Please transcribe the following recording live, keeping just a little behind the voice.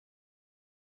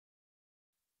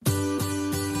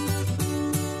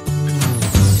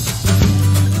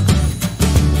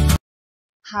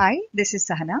Hi, this is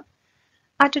Sahana.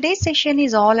 Our today's session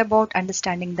is all about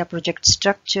understanding the project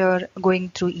structure, going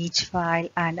through each file,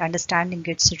 and understanding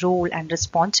its role and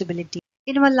responsibility.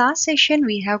 In our last session,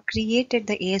 we have created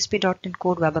the ASP.NET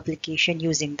Core web application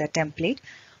using the template.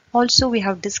 Also, we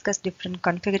have discussed different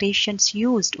configurations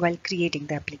used while creating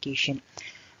the application.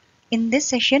 In this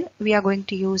session, we are going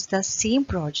to use the same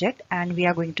project and we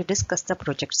are going to discuss the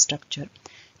project structure.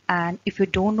 And if you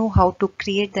don't know how to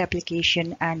create the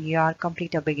application and you are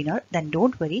complete a beginner, then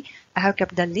don't worry. I have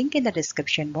kept the link in the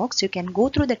description box. You can go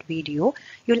through that video.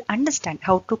 You'll understand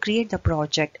how to create the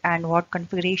project and what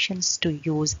configurations to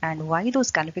use and why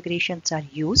those configurations are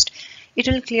used. It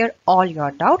will clear all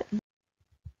your doubt.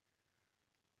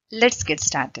 Let's get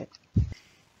started.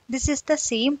 This is the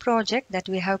same project that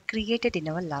we have created in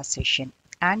our last session.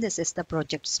 And this is the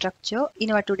project structure.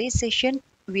 In our today's session,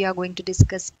 we are going to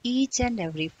discuss each and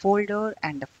every folder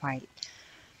and the file.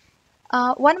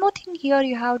 One more thing here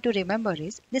you have to remember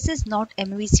is this is not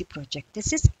MVC project.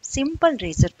 This is simple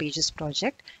Razor Pages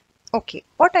project. Okay,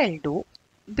 what I'll do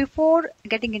before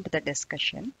getting into the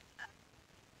discussion,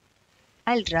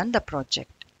 I'll run the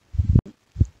project.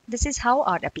 This is how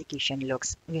our application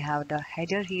looks. We have the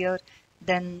header here,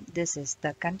 then this is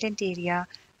the content area,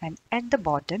 and at the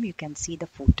bottom you can see the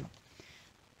footer.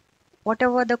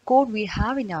 Whatever the code we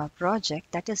have in our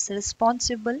project that is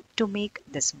responsible to make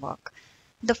this work.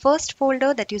 The first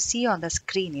folder that you see on the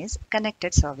screen is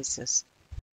Connected Services.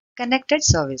 Connected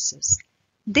Services.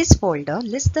 This folder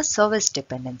lists the service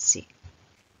dependency.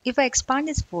 If I expand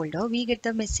this folder, we get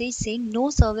the message saying no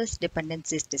service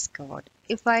dependencies discovered.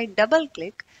 If I double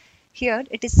click here,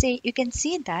 it is saying you can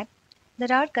see that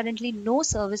there are currently no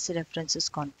service references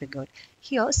configured.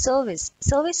 Here, service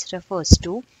refers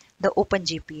to the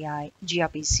OpenGPI,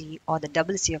 gRPC, or the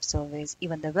WCF service,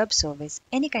 even the web service,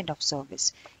 any kind of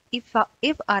service. If our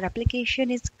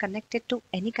application is connected to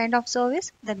any kind of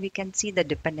service, then we can see the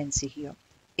dependency here.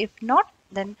 If not,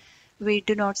 then we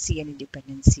do not see any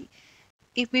dependency.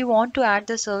 If we want to add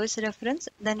the service reference,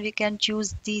 then we can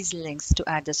choose these links to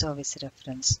add the service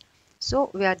reference.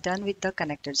 So we are done with the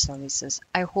connected services.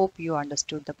 I hope you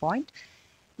understood the point.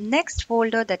 Next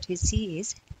folder that we see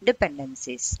is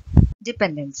Dependencies.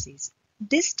 Dependencies.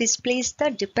 This displays the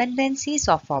dependencies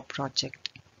of our project.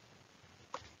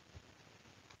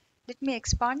 Let me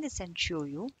expand this and show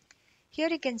you. Here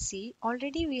you can see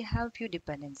already we have few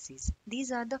dependencies.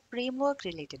 These are the framework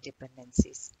related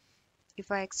dependencies.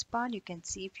 If I expand, you can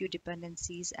see few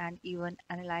dependencies and even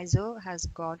Analyzer has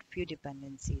got few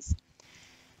dependencies.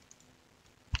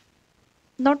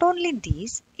 Not only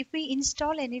these, if we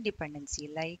install any dependency,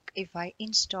 like if I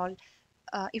install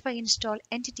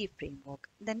Entity Framework,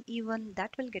 then even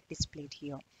that will get displayed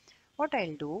here. What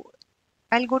I'll do,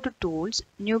 I'll go to Tools,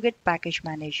 NuGet Package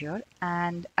Manager,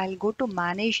 and I'll go to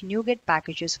Manage NuGet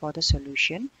Packages for the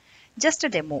solution. Just a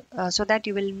demo so that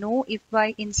you will know if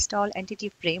I install Entity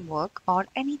Framework or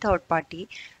any third party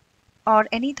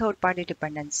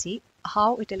dependency,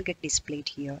 how it will get displayed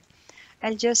here.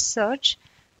 I'll just search,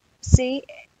 say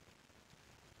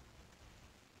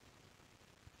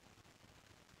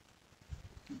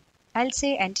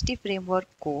Entity Framework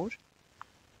Core.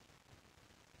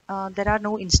 There are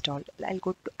no installed.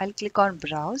 I'll click on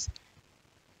Browse.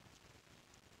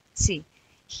 See,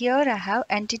 here I have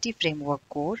Entity Framework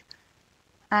Core,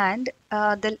 and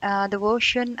the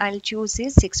version I'll choose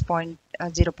is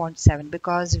 6.0.7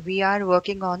 because we are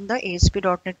working on the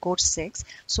ASP.NET Core 6.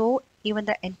 So even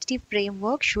the Entity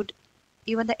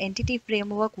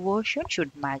Framework version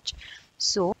should match.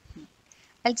 So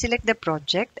I'll select the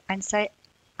project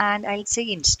and I'll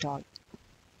say install.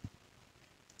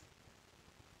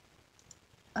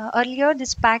 Earlier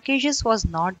this packages was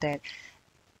not there.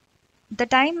 The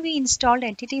time we installed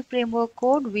Entity Framework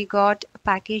code, we got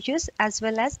packages as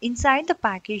well as inside the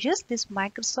packages this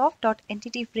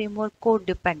Microsoft.Entity Framework code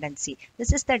dependency.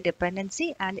 This is the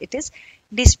dependency and it is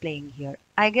displaying here.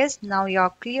 I guess now you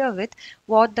are clear with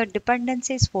what the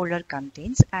dependencies folder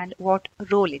contains and what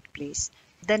role it plays.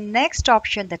 The next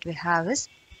option that we have is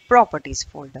Properties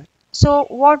folder. So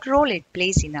what role it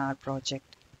plays in our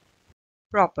project?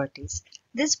 Properties.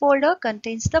 This folder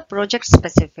contains the project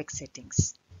specific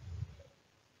settings.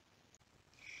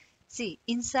 See,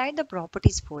 inside the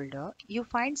properties folder, you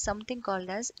find something called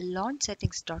as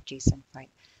launchsettings.json file.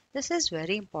 This is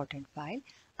very important file,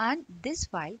 and this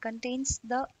file contains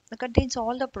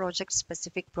all the project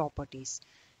specific properties.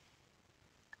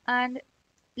 And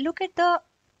look at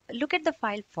the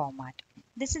file format.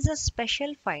 This is a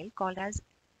special file called as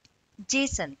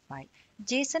JSON file.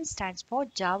 JSON stands for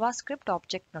JavaScript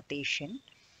Object Notation.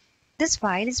 This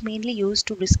file is mainly used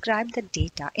to describe the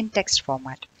data in text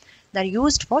format. They're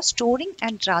used for storing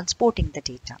and transporting the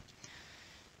data.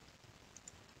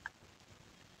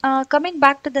 Coming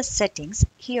back to the settings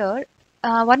here,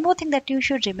 one more thing that you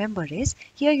should remember is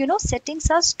here, settings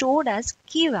are stored as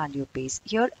key value base.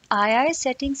 Here II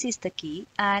settings is the key,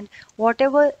 and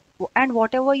whatever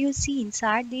you see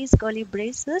inside these curly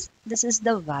braces, this is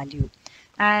the value.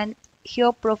 And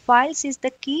here profiles is the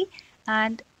key,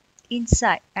 and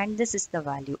inside, and this is the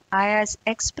value. IIS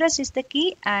express is the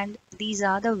key, and these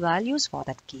are the values for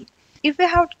that key. If we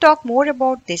have to talk more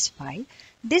about this file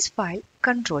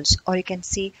controls, or you can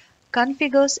say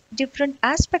configures, different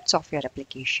aspects of your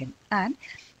application, and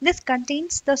this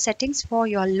contains the settings for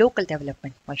your local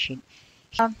development machine.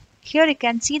 Here you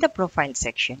can see the profile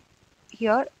section.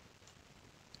 Here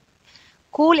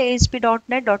Cool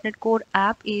ASP.NET Core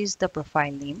App is the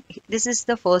profile name. This is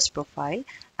the first profile,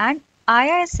 and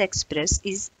IIS Express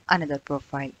is another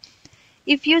profile.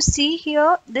 If you see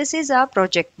here, this is our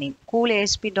project name, Cool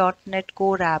ASP.NET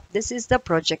Core App. This is the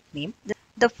project name.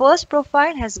 The first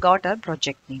profile has got a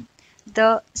project name.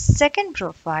 The second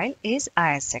profile is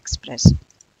IIS Express.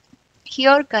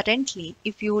 Here currently,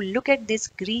 if you look at this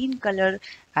green color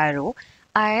arrow,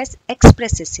 IIS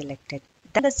Express is selected.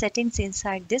 Then the settings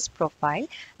inside this profile,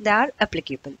 they are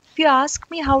applicable. If you ask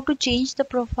me how to change the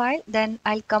profile, then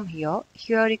I'll come here.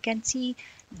 Here you can see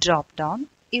drop down.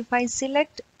 If I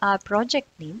select our project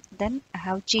name, then I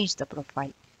have changed the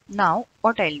profile. Now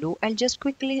what I'll do, I'll just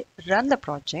quickly run the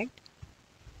project.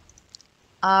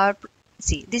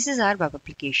 See, this is our web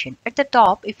application. At the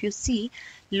top, if you see,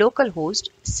 localhost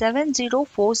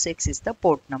 7046 is the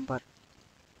port number.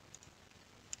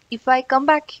 If I come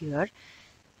back here,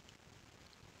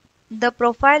 the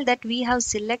profile that we have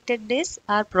selected is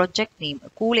our project name.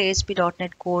 Cool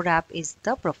ASP.NET Core App is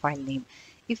the profile name.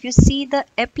 If you see the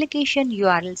application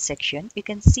URL section, you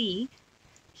can see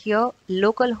here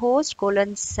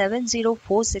localhost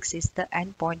 7046 is the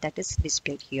endpoint that is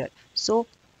displayed here. So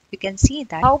you can see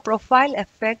that how profile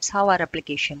affects how our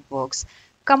application works.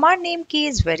 Command name key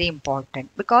is very important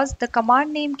because the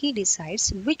command name key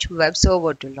decides which web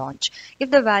server to launch.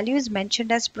 If the value is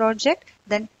mentioned as project,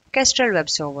 then Kestrel web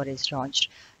server is launched.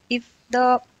 If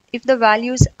the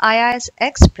value is IIS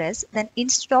Express, then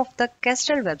instead of the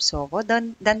Kestrel web server,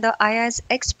 then the IIS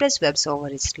Express web server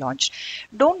is launched.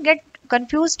 Don't get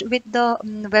confused with the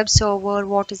web server,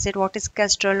 what is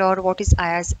Kestrel or what is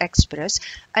IIS Express.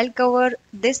 I'll cover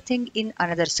this thing in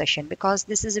another session because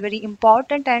this is very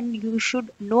important and you should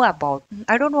know about.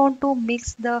 I don't want to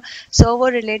mix the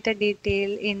server related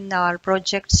detail in our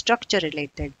project structure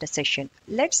related session.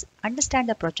 Let's understand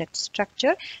the project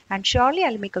structure, and surely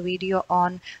I'll make a video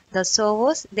on the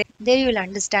servers. There you will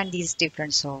understand these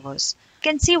different servers.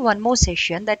 You can see one more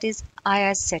session, that is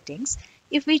IIS settings.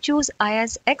 If we choose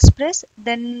IIS Express,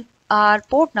 then our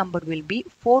port number will be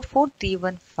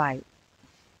 44315.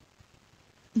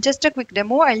 Just a quick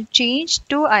demo, I'll change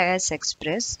to IIS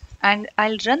Express and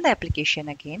I'll run the application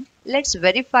again. Let's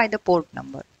verify the port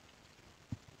number.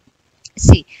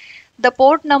 See, the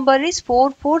port number is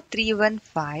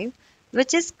 44315,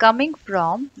 which is coming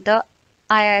from the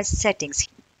IIS settings.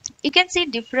 You can see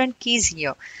different keys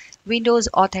here. Windows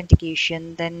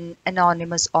authentication, then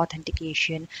anonymous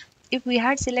authentication. If we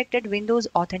had selected Windows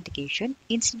authentication,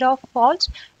 instead of false,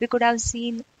 we could have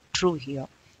seen true here.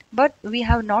 But we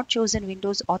have not chosen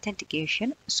Windows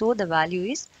authentication, so the value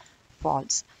is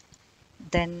false.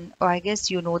 Then, I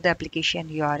guess you know the application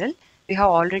URL. We have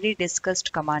already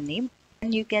discussed command name.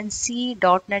 And you can see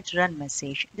 .NET run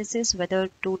message. This is whether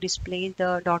to display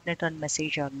the .NET run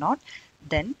message or not.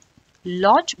 Then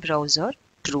launch browser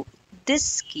true.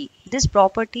 This key, this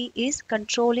property is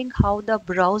controlling how the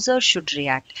browser should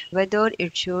react, whether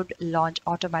it should launch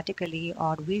automatically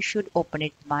or we should open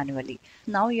it manually.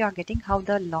 Now you are getting how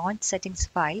the launch settings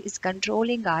file is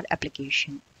controlling our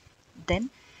application.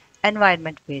 Then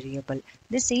environment variable.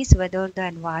 This is whether the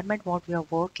environment what we are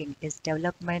working is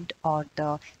development or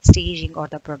the staging or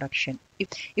the production.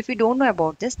 If you don't know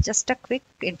about this, just a quick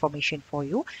information for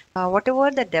you.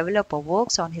 Whatever the developer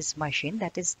works on his machine,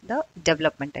 that is the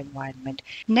development environment.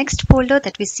 Next folder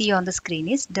that we see on the screen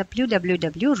is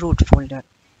www.root folder.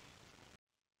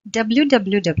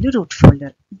 www.root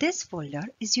folder. This folder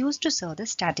is used to serve the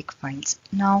static files.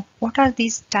 Now, what are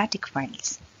these static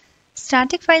files?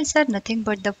 Static files are nothing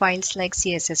but the files like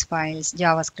CSS files,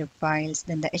 JavaScript files,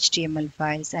 then the HTML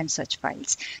files and such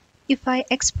files. If I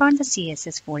expand the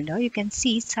CSS folder, you can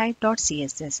see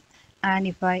site.css. And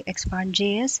if I expand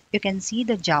JS, you can see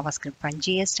the JavaScript file.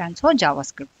 JS stands for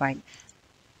JavaScript file.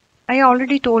 I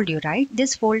already told you, right?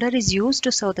 This folder is used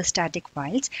to serve the static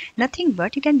files. Nothing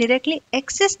but you can directly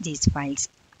access these files.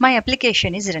 My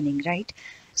application is running, right?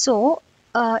 So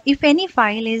If any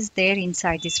file is there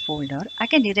inside this folder, I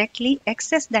can directly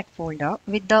access that folder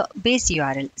with the base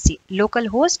URL. See,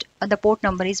 localhost, the port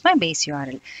number is my base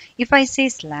URL. If I say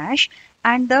slash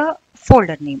and the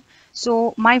folder name.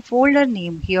 So my folder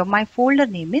name here, my folder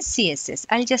name is CSS.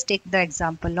 I'll just take the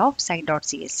example of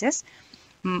site.css.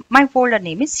 My folder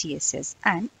name is CSS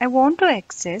and I want to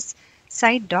access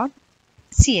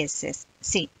site.css.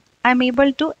 See, I'm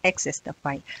able to access the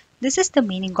file. This is the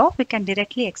meaning of we can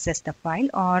directly access the file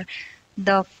or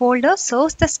the folder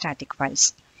serves the static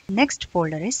files. Next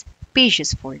folder is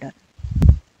pages folder.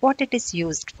 What it is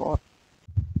used for?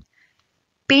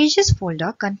 Pages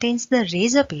folder contains the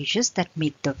razor pages that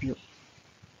make the view.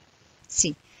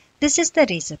 See, this is the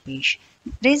razor page.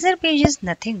 Razor page is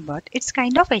nothing but it's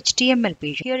kind of HTML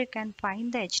page. Here you can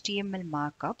find the HTML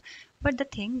markup, but the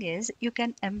thing is you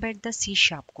can embed the C#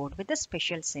 code with a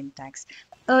special syntax.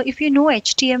 If you know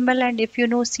HTML and if you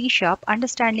know C#,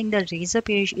 understanding the razor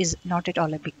page is not at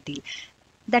all a big deal.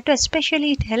 That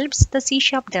especially it helps the C#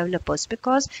 developers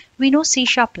because we know C#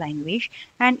 language,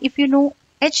 and if you know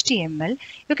HTML,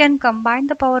 you can combine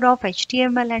the power of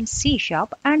HTML and C#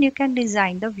 and you can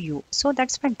design the view. So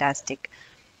that's fantastic.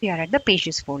 We are at the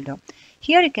pages folder.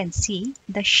 Here you can see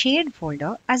the shared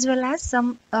folder as well as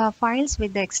some files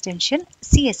with the extension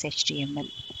CSHTML.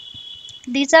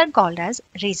 These are called as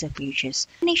razor pages.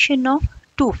 Combination of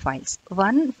two files.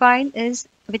 One file is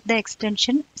with the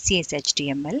extension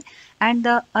CSHTML and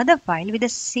the other file with the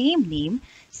same name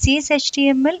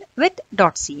CSHTML with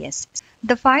 .cs.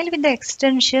 The file with the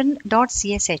extension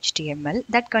 .cshtml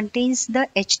that contains the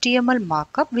HTML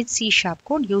markup with C#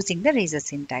 code using the razor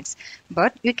syntax.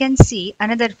 But you can see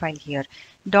another file here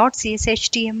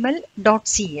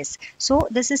 .cshtml.cs. So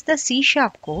this is the C#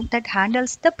 code that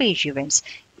handles the page events.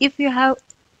 If you have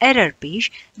error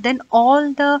page, then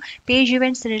all the page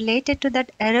events related to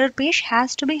that error page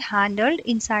has to be handled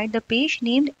inside the page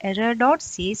named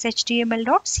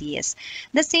error.cshtml.cs.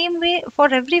 The same way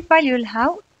for every file you will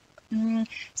have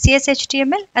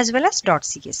CSHTML as well as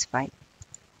 .cs file.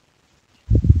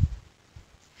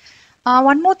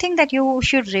 One more thing that you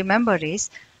should remember is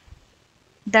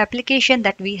the application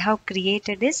that we have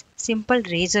created is simple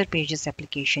razor pages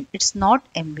application. It's not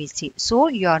MVC. So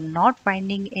you are not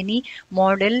finding any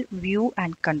model, view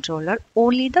and controller,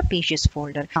 only the pages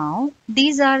folder. Now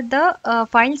these are the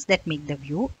files that make the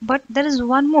view, but there is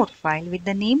one more file with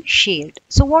the name shared.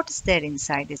 So what is there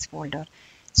inside this folder?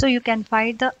 So you can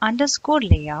find the underscore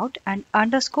layout and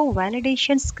underscore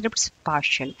validation scripts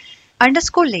partial.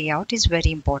 Underscore layout is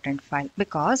very important file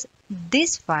because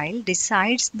this file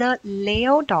decides the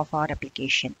layout of our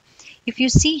application. If you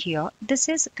see here, this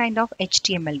is kind of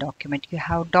HTML document. You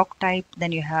have doc type,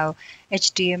 then you have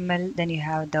HTML, then you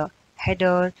have the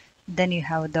header, then you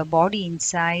have the body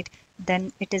inside,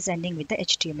 then it is ending with the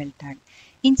HTML tag.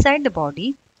 Inside the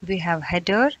body, we have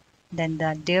header, then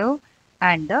the div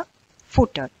and the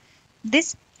footer.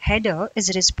 This header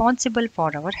is responsible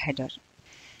for our header.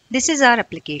 This is our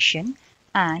application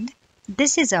and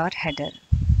this is our header.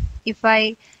 If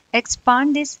I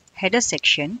expand this header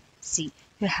section, see,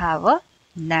 you have a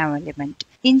nav element.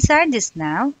 Inside this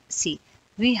nav, see,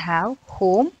 we have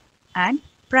home and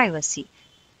privacy.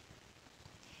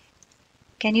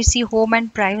 Can you see home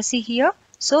and privacy here?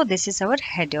 So this is our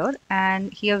header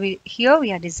and here we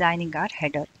are designing our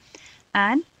header.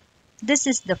 And this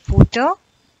is the footer.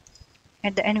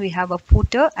 At the end we have a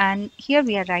footer and here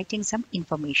we are writing some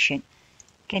information.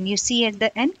 Can you see at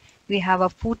the end we have a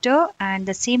footer and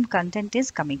the same content is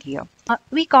coming here.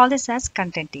 We call this as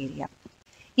content area.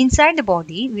 Inside the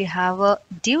body we have a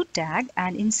div tag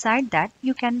and inside that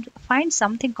you can find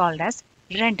something called as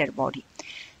render body.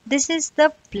 This is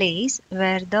the place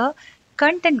where the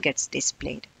content gets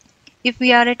displayed. If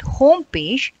we are at home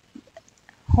page,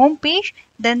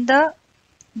 then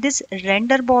this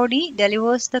render body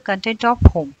delivers the content of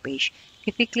home page.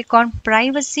 If we click on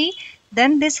privacy,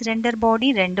 then this render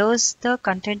body renders the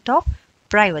content of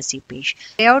privacy page.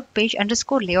 Layout page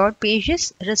underscore layout page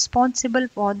is responsible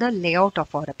for the layout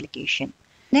of our application.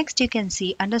 Next you can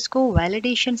see underscore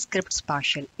validation scripts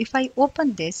partial. If I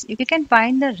open this, you can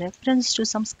find the reference to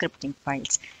some scripting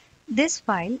files. This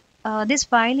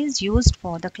file is used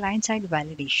for the client-side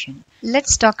validation.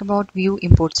 Let's talk about view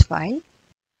imports file.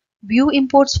 View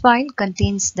imports file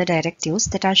contains the directives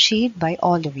that are shared by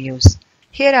all the views.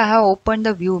 Here I have opened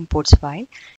the view imports file.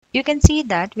 You can see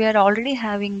that we are already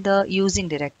having the using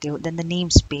directive, then the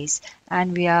namespace,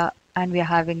 and we are and we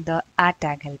are having the add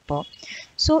tag helper.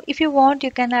 So if you want,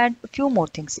 you can add a few more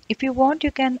things. If you want,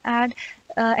 you can add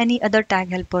any other tag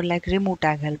helper like remove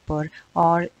tag helper,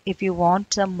 or if you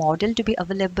want some model to be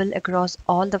available across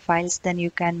all the files, then you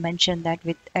can mention that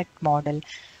with at model.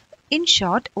 In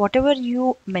short, whatever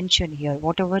you mention here,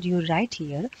 whatever you write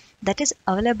here, that is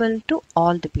available to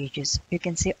all the pages. You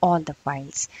can say all the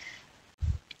files.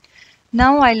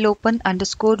 Now I'll open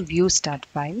underscore view start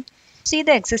file. See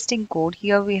the existing code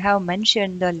here. We have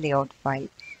mentioned the layout file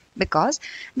because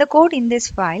the code in this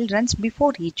file runs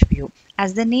before each view.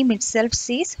 As the name itself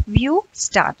says, view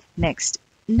start. Next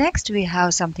we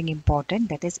have something important,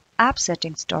 that is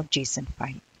appsettings.json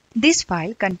file. This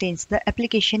file contains the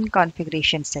application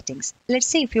configuration settings. Let's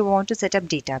say if you want to set up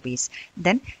database,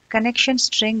 then connection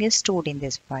string is stored in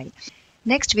this file.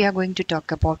 Next, we are going to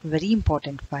talk about very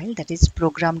important file, that is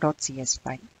Program.cs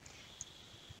file.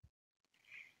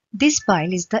 This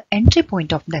file is the entry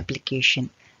point of the application.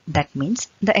 That means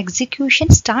the execution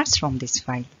starts from this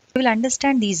file. You will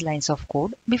understand these lines of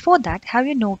code. Before that, have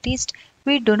you noticed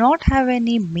we do not have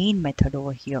any main method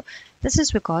over here? This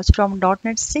is because from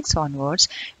 .NET 6 onwards,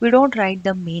 we don't write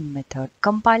the main method.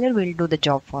 Compiler will do the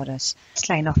job for us. This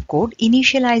line of code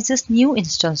initializes new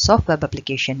instance of Web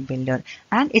Application Builder,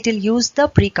 and it will use the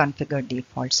pre-configured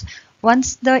defaults.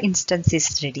 Once the instance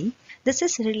is ready, this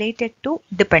is related to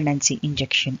dependency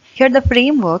injection. Here the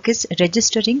framework is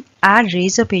registering add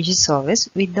Razor Pages service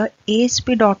with the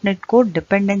ASP.NET Core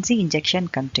dependency injection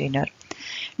container.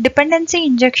 Dependency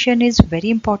injection is very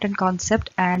important concept,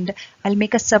 and I'll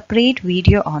make a separate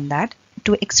video on that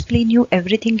to explain you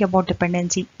everything about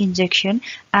dependency injection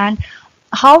and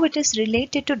how it is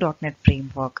related to .NET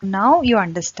framework. Now you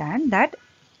understand that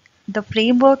the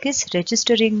framework is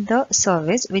registering the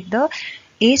service with the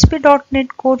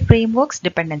ASP.NET Core Framework's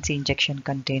dependency injection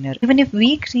container. Even if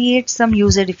we create some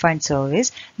user-defined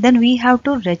service, then we have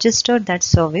to register that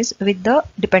service with the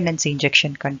dependency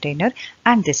injection container,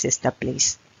 and this is the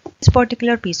place. This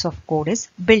particular piece of code is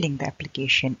building the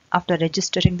application. After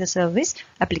registering the service,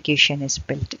 application is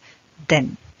built.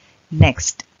 Then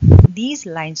next, these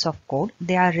lines of code,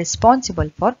 they are responsible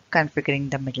for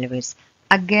configuring the middlewares.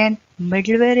 Again,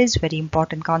 middleware is very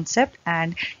important concept,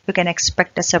 and you can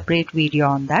expect a separate video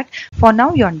on that. For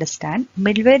now, you understand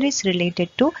middleware is related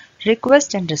to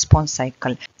request and response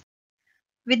cycle.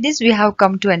 With this, we have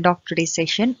come to end of today's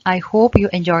session. I hope you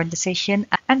enjoyed the session,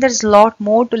 and there's a lot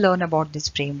more to learn about this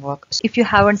framework. So if you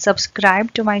haven't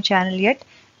subscribed to my channel yet,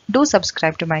 do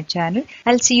subscribe to my channel.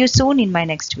 I'll see you soon in my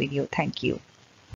next video. Thank you.